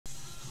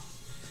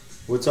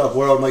What's up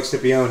world, Mike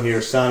Scipione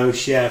here, Sano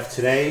Chef.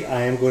 Today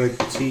I am going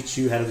to teach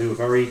you how to do a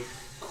very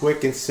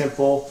quick and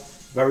simple,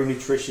 very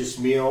nutritious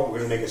meal. We're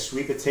going to make a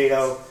sweet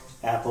potato,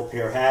 apple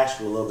pear hash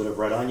with a little bit of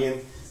red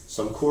onion,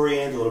 some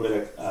coriander, a little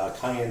bit of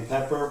cayenne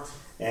pepper,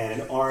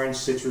 and an orange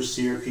citrus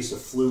seared piece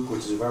of Fluke,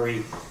 which is a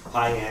very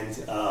high-end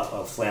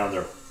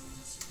flounder.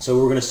 So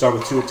we're going to start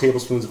with 2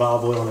 tablespoons of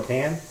olive oil in a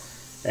pan,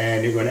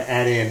 and you're going to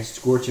add in,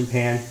 scorching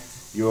pan,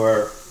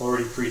 your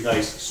already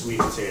pre-diced sweet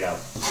potato.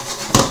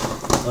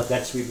 Let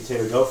that sweet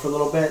potato go for a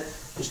little bit.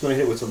 Just going to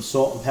hit it with some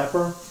salt and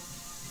pepper,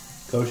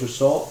 kosher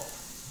salt,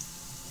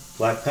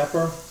 black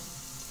pepper,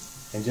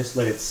 and just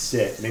let it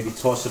sit. Maybe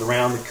toss it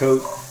around to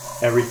coat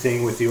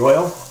everything with the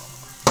oil,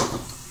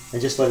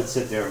 and just let it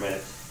sit there a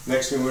minute.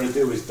 Next thing we're going to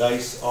do is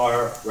dice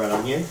our red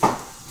onion.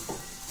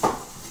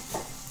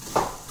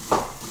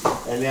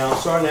 And now I'm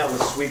starting out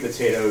with sweet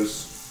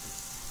potatoes.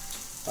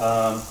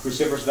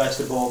 Cruciferous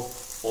vegetable,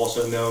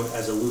 also known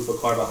as a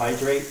loofah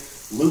carbohydrate.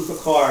 Loofah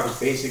carbs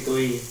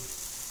basically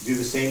do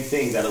the same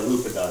thing that a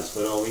loofah does,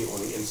 but only on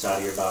the inside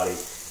of your body.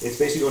 It's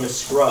basically going to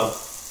scrub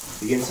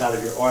the inside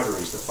of your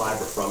arteries, the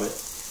fiber from it,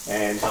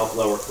 and help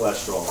lower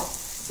cholesterol.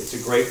 It's a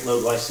great low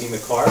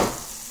glycemic carb,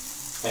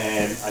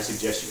 and I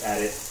suggest you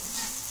add it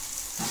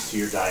to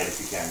your diet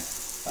if you can,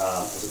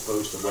 as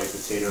opposed to white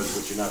potatoes,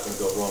 which you're not going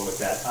to go wrong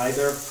with that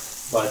either.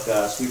 But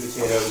sweet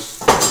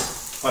potatoes,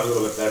 probably a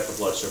little bit better for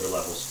blood sugar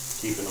levels,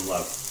 keeping them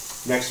low.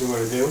 Next thing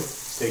we're going to do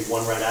is take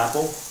 1 red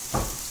apple.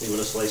 You're going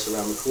to slice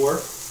around the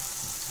core.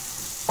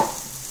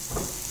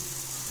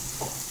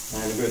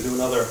 And we're going to do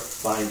another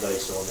fine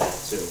dice on that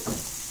too.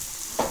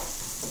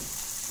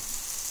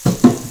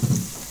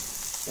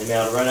 And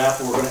now the red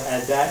apple, we're going to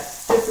add that.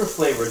 Different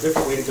flavor,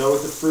 different way to go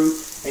with the fruit.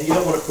 And you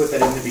don't want to put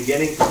that in the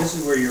beginning, because this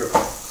is where your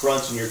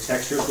crunch and your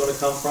texture is going to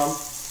come from.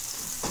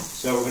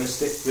 So we're going to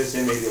stick this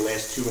in maybe the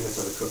last 2 minutes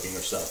of the cooking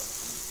or so.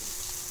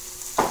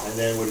 And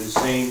then we'll do the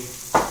same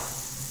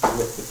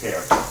with the pear.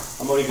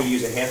 I'm only going to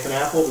use a half an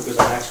apple because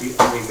I'm actually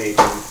only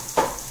making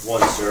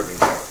 1 serving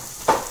here.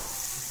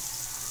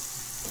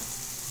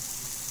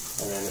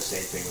 And then the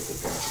same thing with the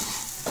pear.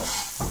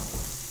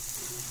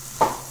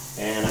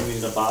 And I'm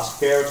using a Bosc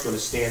pear. It's going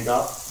to stand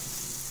up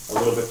a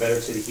little bit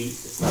better to the heat.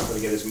 It's not going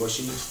to get as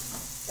mushy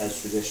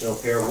as traditional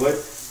pear would.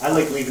 I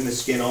like leaving the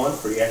skin on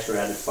for the extra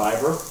added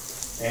fiber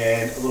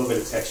and a little bit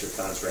of texture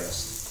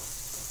contrast.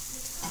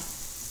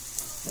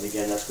 And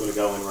again, that's going to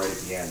go in right at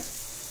the end.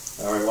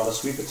 All right, while the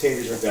sweet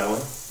potatoes are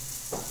going,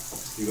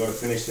 you're going to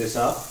finish this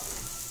up.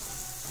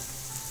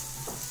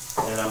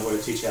 And I'm going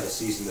to teach you how to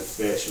season the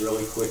fish.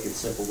 Really quick and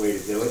simple way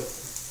to do it.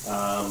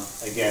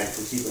 Again,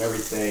 we're keeping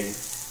everything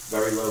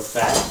very low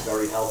fat,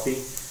 very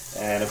healthy.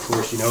 And of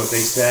course, you know what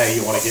they say,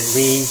 you want to get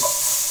lean.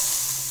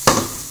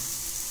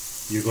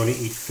 You're going to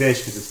eat fish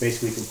because it's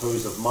basically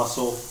composed of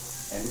muscle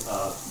and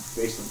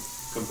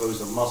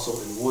composed of muscle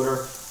and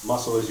water.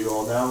 Muscle, as you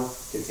all know,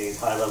 contains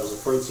high levels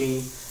of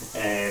protein,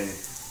 and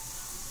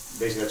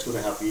basically that's going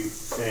to help you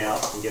thin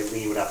out and get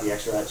lean without the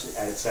extra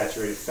added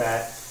saturated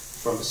fat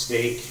from the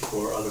steak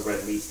or other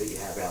red meats that you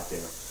have out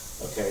there.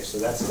 Okay, so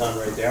that's done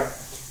right there.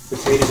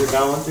 Potatoes are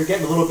going. They're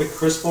getting a little bit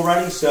crisp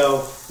already,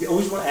 so you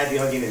always want to add the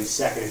onion in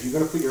second. If you're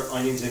going to put your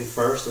onions in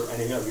first or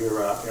any of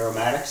your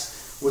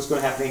aromatics, what's going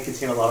to happen, they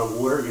contain a lot of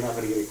water. You're not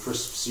going to get a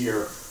crisp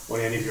sear on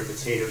any of your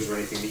potatoes or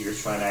anything that you're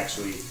trying to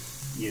actually,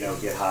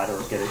 get hot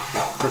or get it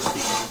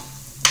crispy.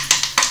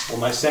 On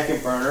my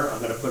second burner, I'm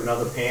going to put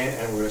another pan,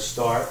 and we're going to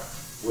start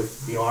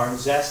with the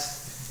orange zest.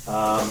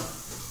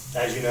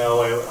 As you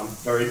know, I'm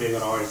very big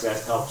on orange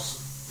zest. Helps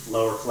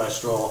lower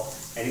cholesterol.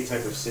 Any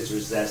type of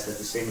citrus zest has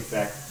the same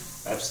effect.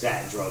 I have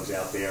statin drugs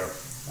out there.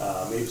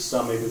 Maybe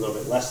some, maybe a little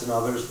bit less than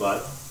others,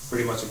 but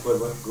pretty much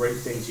equivalent. Great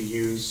thing to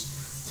use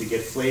to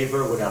get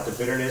flavor without the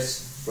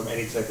bitterness from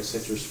any type of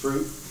citrus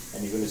fruit.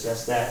 And you're going to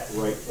zest that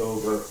right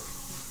over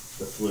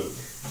the Fluke.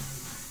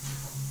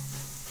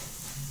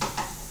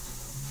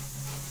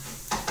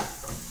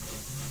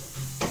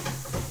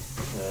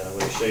 I'm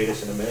going to show you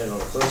this in a minute on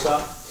a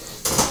close-up.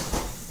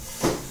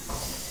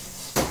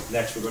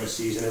 Next, we're going to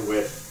season it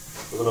with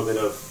a little bit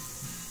of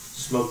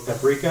smoked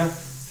paprika,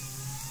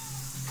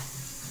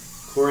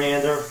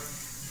 coriander,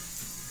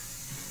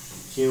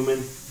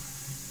 cumin,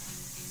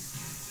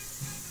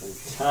 and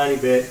a tiny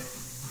bit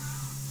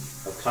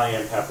of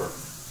cayenne pepper,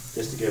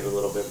 just to give it a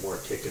little bit more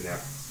kick in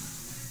there.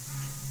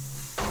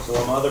 So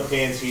while my other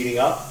pan's heating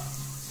up,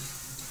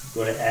 I'm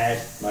going to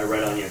add my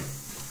red onion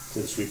to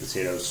the sweet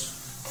potatoes.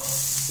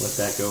 Let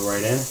that go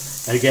right in.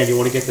 And again, you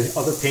want to get the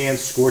other pan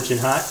scorching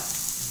hot.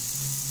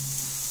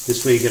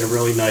 This way you get a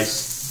really nice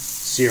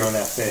sear on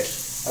that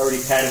fish. I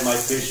already patted my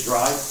fish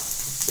dry.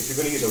 If you're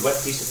going to use a wet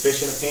piece of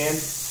fish in a pan,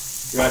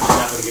 you're actually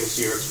not going to get a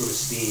sear. It's going to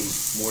steam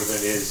more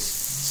than it is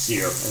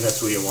sear, and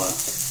that's what you want.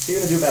 So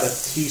you're going to do about a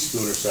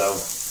teaspoon or so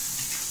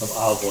of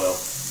olive oil.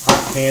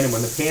 Hot pan, and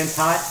when the pan's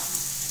hot,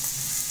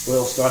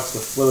 oil starts to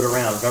float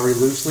around very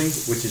loosely,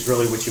 which is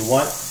really what you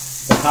want.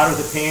 The hotter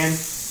the pan,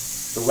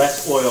 the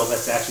less oil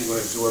that's actually going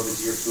to absorb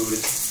into your food.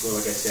 It's,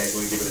 like I said,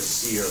 going to give it a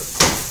sear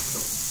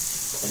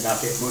and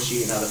not get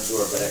mushy and not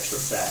absorb that extra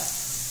fat.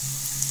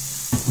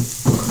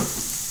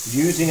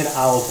 using an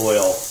olive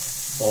oil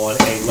on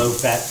a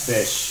low-fat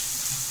fish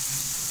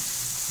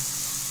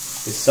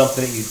is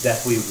something that you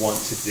definitely want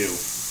to do.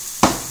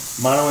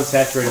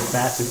 Monounsaturated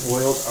fats and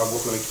oils are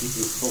what's going to keep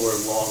you fuller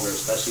longer,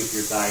 especially if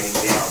you're dieting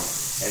down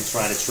and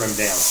trying to trim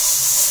down.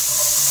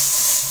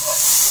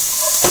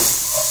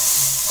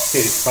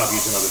 Okay, this probably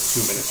use another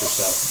 2 minutes or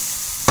so.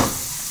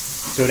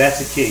 So that's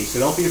the key. So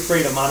don't be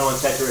afraid of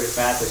monounsaturated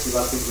fats. I see a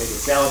lot of people making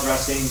salad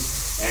dressings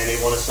and they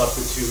want to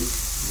substitute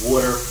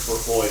water for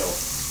oil.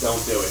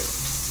 Don't do it.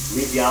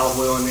 Leave the olive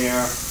oil in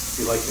there.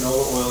 If you like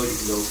canola oil, you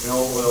can go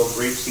canola oil,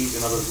 grapeseed,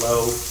 another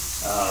low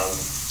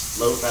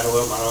fat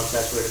oil,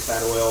 monounsaturated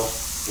fat oil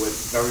with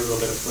very little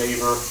bit of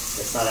flavor.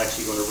 It's not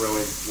actually going to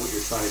ruin what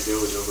you're trying to do.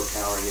 Is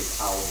overpowering is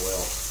olive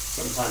oil.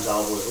 Sometimes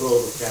olive oil is a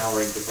little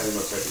overpowering depending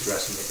on the type of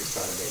dressing that you're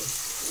trying to make.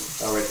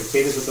 All right,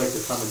 potatoes look like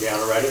they're coming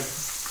down already.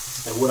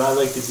 And what I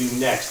like to do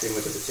next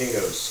with the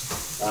potatoes,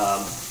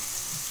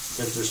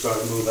 since they're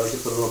starting to move, I like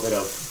to put a little bit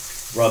of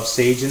rubbed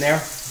sage in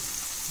there.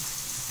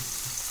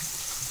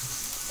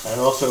 And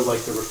I also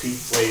like to repeat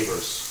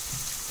flavors.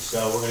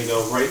 So we're going to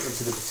go right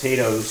into the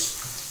potatoes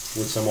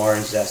with some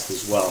orange zest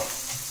as well.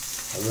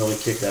 And really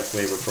kick that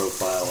flavor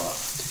profile up.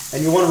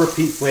 And you want to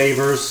repeat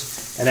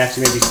flavors and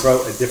actually maybe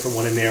throw a different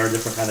one in there, a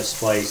different kind of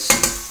spice,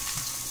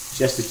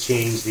 just to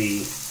change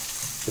the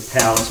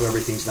palate so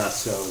everything's not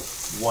so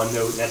one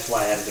note. That's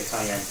why I added the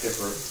cayenne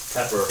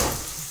pepper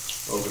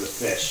over the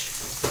fish.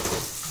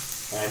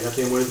 And another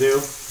thing I'm going to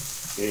do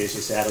is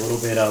just add a little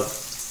bit of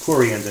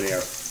coriander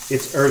there.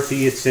 It's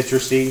earthy, it's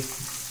citrusy.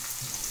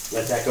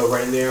 Let that go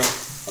right in there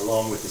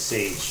along with the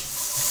sage.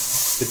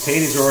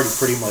 Potatoes are already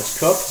pretty much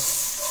cooked.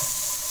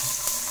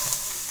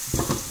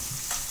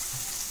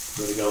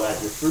 You're going to go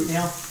add your fruit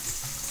now.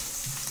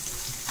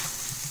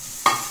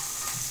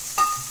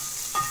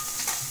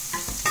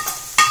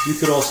 You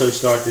could also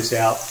start this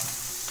out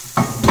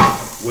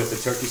with a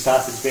turkey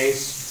sausage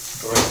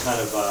base or any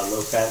kind of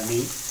low-fat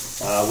meat.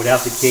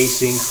 Without the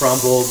casing,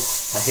 crumbled,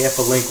 a half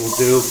a link will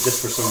do just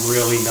for some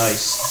really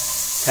nice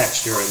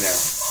texture in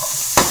there.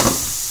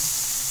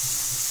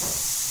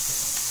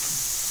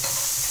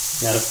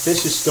 Now the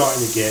fish is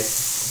starting to get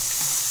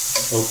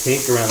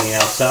opaque around the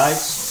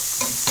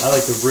outsides. I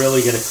like to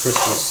really get a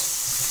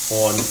crispness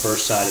on the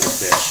first side of the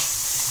fish.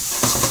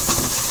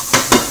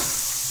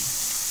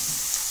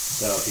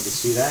 So if you can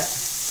see that,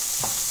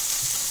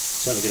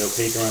 starting to get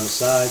opaque around the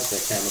sides,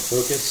 that camera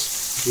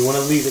focus. You want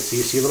to leave it so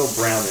you see a little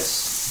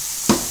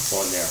brownness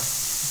on there.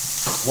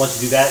 Once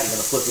you do that, you're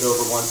going to flip it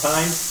over one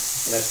time,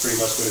 and that's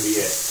pretty much going to be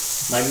it.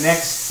 My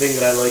next thing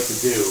that I like to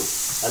do,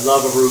 I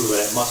love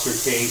arugula, that mustard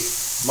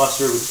taste,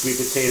 mustard with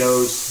sweet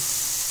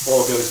potatoes,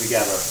 all goes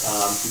together.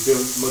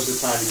 Most of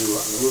the time you do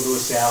an arugula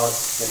salad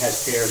that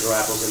has pears or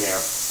apples in there.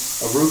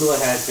 Arugula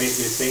has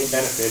basically the same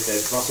benefits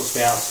as Brussels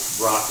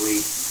sprouts, broccoli,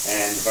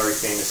 and the very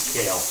famous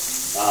kale.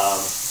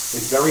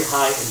 It's very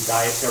high in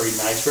dietary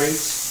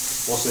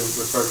nitrates, also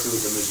referred to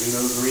as a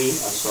Mizuno green,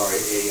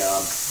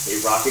 a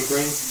rocket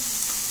green.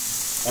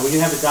 And when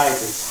you have a diet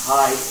that's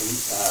high in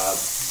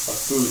a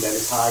food that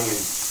is high in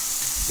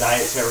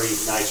dietary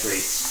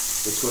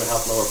nitrates, it's going to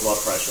help lower blood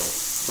pressure.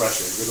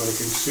 You're going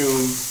to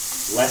consume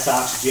less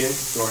oxygen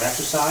during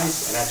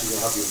exercise and actually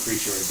going to help you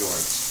increase your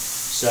endurance.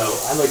 So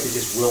I like to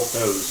just wilt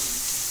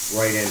those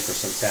right in for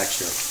some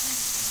texture.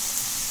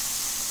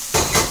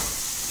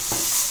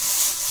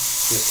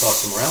 Just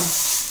toss them around.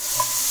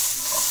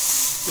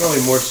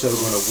 Really more so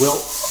going to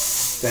wilt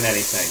than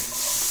anything.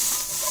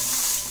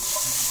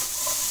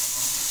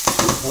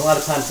 And a lot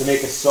of times to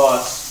make a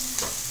sauce,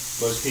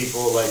 most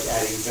people like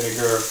adding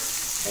vinegar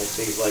and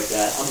things like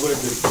that. I'm going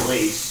to do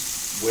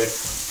glaze with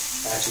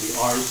actually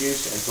orange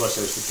juice and toss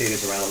those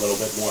potatoes around a little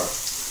bit more.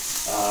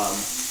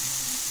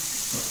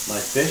 My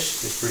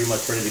fish is pretty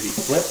much ready to be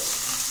flipped.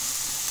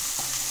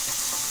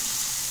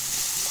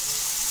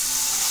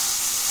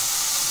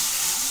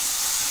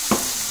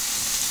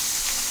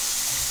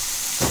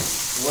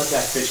 Let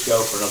that fish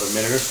go for another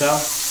minute or so.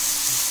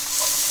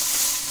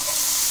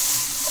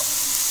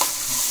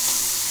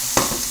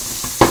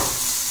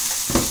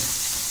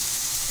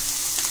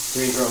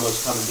 Greens are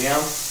almost coming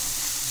down.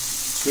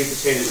 Sweet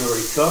potatoes are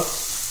already cooked.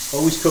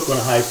 Always cook on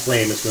a high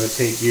flame. It's going to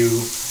take you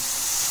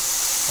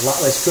a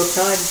lot less cook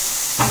time.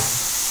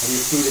 And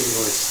your food isn't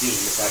going to steam.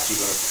 It's actually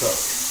going to cook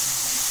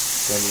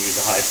when you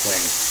use a high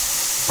flame.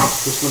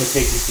 Just going to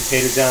take these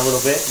potatoes down a little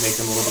bit, make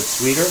them a little bit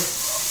sweeter.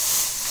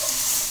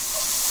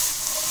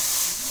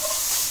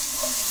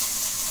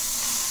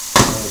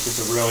 It's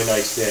just a really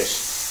nice dish.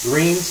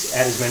 Greens,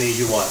 add as many as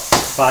you want.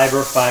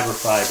 Fiber, fiber,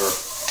 fiber.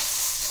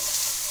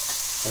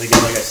 And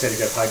again, like I said,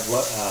 you've got high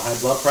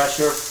blood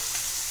pressure.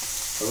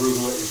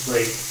 Arugula is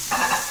great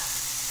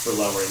for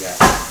lowering that.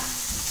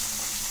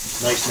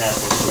 Nice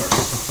natural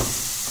source.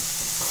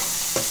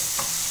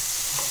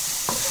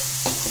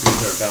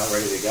 These are about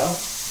ready to go.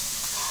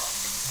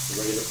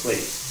 We're ready to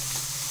plate.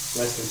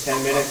 Less than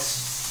 10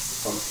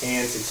 minutes from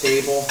pan to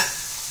table.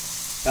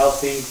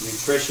 Healthy,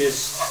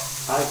 nutritious,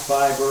 high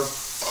fiber,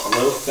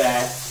 low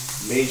fat,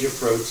 major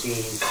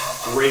protein,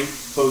 great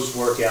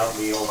post-workout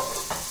meal.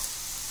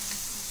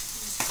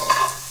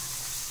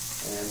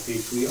 And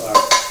we are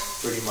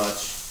pretty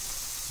much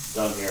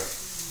done here.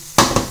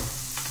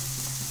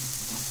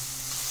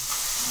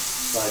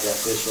 Slide that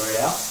fish right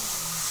out.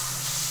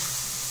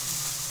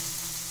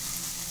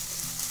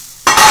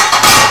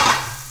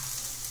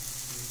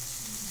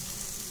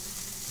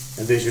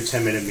 And there's your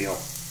 10-minute meal.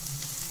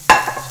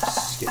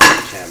 Just get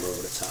the camera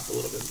over the top a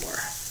little bit more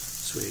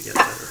so you get a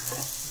better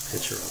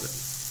picture of it.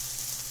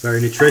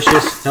 Very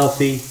nutritious,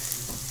 healthy.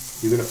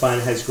 You're going to find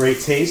it has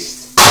great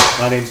taste.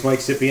 My name's Mike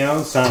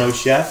Scipione, Sano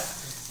Chef.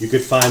 You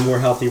could find more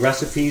healthy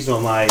recipes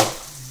on my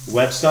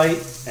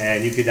website,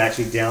 and you could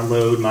actually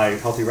download my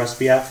healthy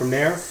recipe app from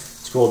there.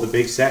 It's called The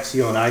Big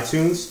Sexy on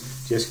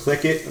iTunes. Just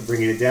click it and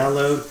bring you to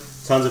download.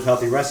 Tons of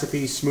healthy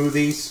recipes,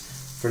 smoothies.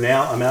 For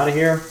now, I'm out of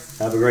here.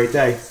 Have a great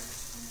day.